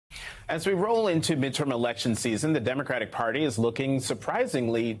As we roll into midterm election season, the Democratic Party is looking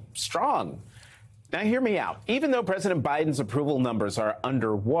surprisingly strong. Now, hear me out. Even though President Biden's approval numbers are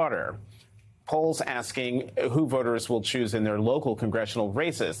underwater, polls asking who voters will choose in their local congressional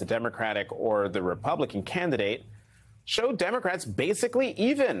races, the Democratic or the Republican candidate, show Democrats basically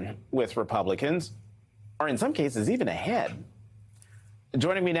even with Republicans, or in some cases even ahead.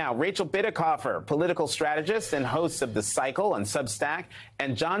 Joining me now, Rachel Bitecofer, political strategist and host of The Cycle on Substack,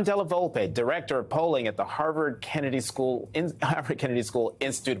 and John Della Volpe, director of polling at the Harvard Kennedy School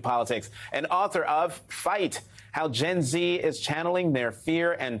Institute of Politics, and author of Fight: How Gen Z is Channeling Their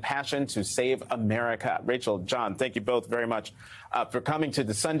Fear and Passion to Save America. Rachel, John, thank you both very much for coming to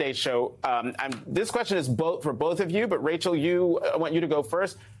the Sunday show. This question is for both of you, but Rachel, I want you to go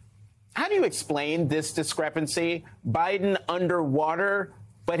first. How do you explain this discrepancy? Biden underwater,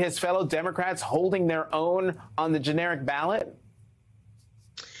 but his fellow Democrats holding their own on the generic ballot?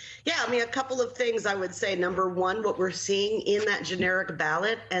 Yeah, I mean, a couple of things I would say. Number one, what we're seeing in that generic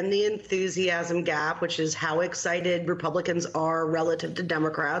ballot and the enthusiasm gap, which is how excited Republicans are relative to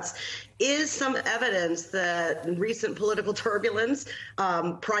Democrats, is some evidence that recent political turbulence,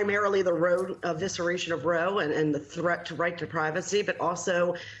 primarily the Roe evisceration of Roe and the threat to right to privacy, but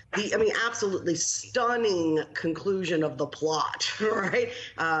also the, absolutely stunning conclusion of the plot, right?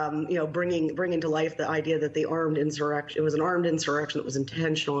 Bringing to life the idea that the armed insurrection, it was an armed insurrection that was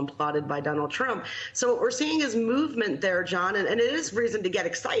intentional and plotted by Donald Trump. So what we're seeing is movement there, John, and it is reason to get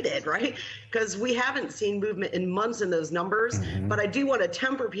excited, right? Because we haven't seen movement in months in those numbers, but I do want to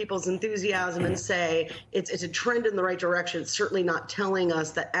temper people's enthusiasm and say it's a trend in the right direction. It's certainly not telling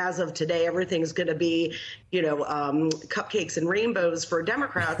us that as of today everything's going to be, cupcakes and rainbows for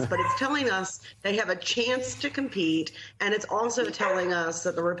Democrats, but it's telling us they have a chance to compete, and it's also telling us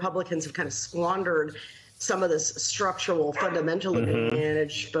that the Republicans have kind of squandered some of this structural fundamental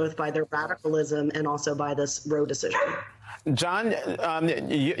advantage, both by their radicalism and also by this Roe decision. John,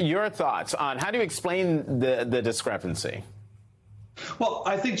 your thoughts on how do you explain the discrepancy? Well,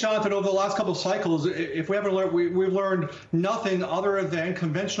 I think, Jonathan, over the last couple of cycles, if we haven't learned, we've learned nothing other than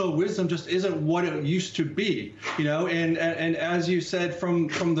conventional wisdom just isn't what it used to be, and as you said from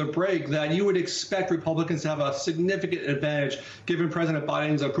the break, that you would expect Republicans to have a significant advantage given President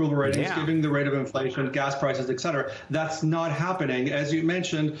Biden's approval ratings, given the rate of inflation, gas prices, et cetera. That's not happening. As you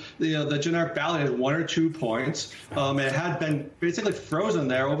mentioned, the generic ballot is 1 or 2 points. It had been basically frozen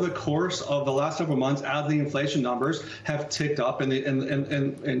there over the course of the last several months as the inflation numbers have ticked up in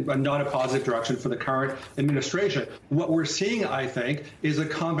not a positive direction for the current administration. What we're seeing, I think, is a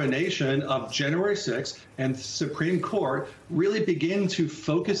combination of January 6th and Supreme Court really begin to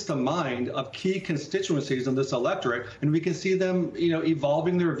focus the mind of key constituencies in this electorate, and we can see them,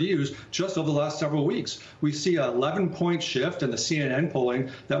 evolving their views just over the last several weeks. We see an 11-point shift in the CNN polling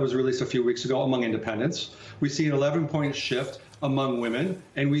that was released a few weeks ago among independents. We see an 11-point shift among women,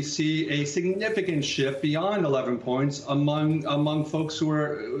 and we see a significant shift beyond 11 points among folks who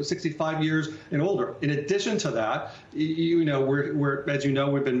are 65 years and older. In addition to that, we're as you know,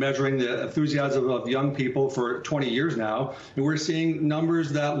 we've been measuring the enthusiasm of young people for 20 years now, and we're seeing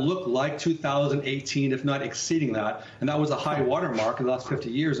numbers that look like 2018, if not exceeding that, and that was a high watermark in the last 50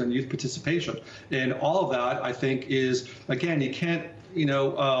 years in youth participation. And all of that, I think, is, again, you can't,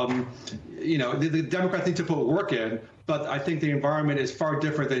 the Democrats need to put work in, but I think the environment is far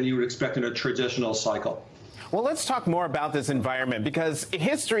different than you would expect in a traditional cycle. Well, let's talk more about this environment, because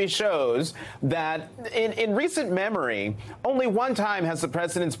history shows that in recent memory, only one time has the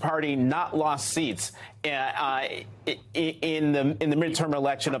president's party not lost seats in the midterm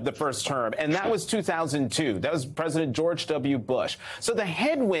election of the first term, and that was 2002. That was President George W. Bush. So the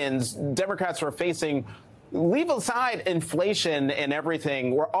headwinds Democrats were facing, leave aside inflation and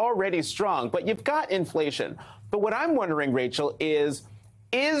everything, were already strong, but you've got inflation. But what I'm wondering, Rachel, is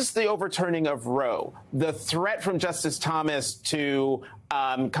the overturning of Roe, the threat from Justice Thomas to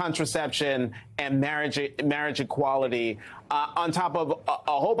contraception and marriage equality, on top of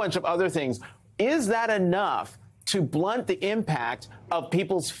a whole bunch of other things, is that enough to blunt the impact of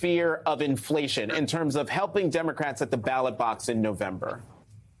people's fear of inflation in terms of helping Democrats at the ballot box in November?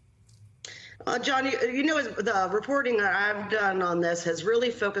 John, the reporting that I've done on this has really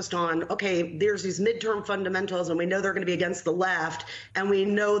focused on, okay, there's these midterm fundamentals, and we know they're going to be against the left, and we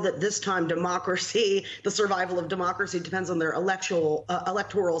know that this time democracy, the survival of democracy, depends on their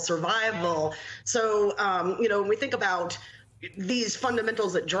electoral survival. So, when we think about these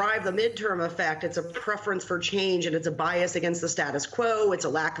fundamentals that drive the midterm effect, it's a preference for change, and it's a bias against the status quo. It's a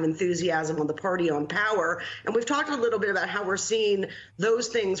lack of enthusiasm on the party on power. And we've talked a little bit about how we're seeing those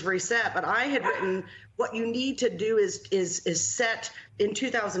things reset. But I had written what you need to do is set in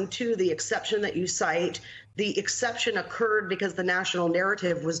 2002 the exception that you cite. The exception occurred because the national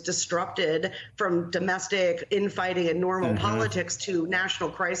narrative was disrupted from domestic infighting and normal politics to national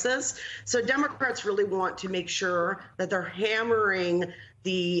crisis. So Democrats really want to make sure that they're hammering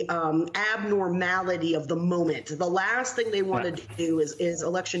the abnormality of the moment. The last thing they want to do is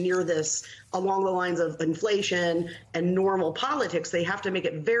electioneer this along the lines of inflation and normal politics. They have to make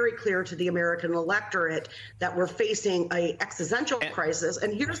it very clear to the American electorate that we're facing an existential crisis.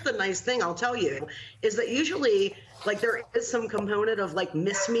 And here's the nice thing, I'll tell you, is that usually, like, there is some component of like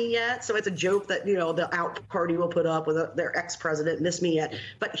miss me yet. So it's a joke that, you know, the out party will put up with their ex-president, miss me yet.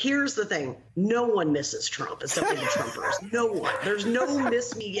 But here's the thing. No one misses Trump except for the Trumpers. No one. There's no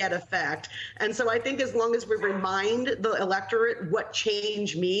miss me yet effect. And so I think as long as we remind the electorate what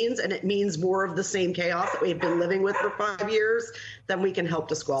change means, and it means more of the same chaos that we've been living with for 5 years, then we can help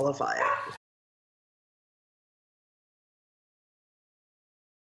disqualify it.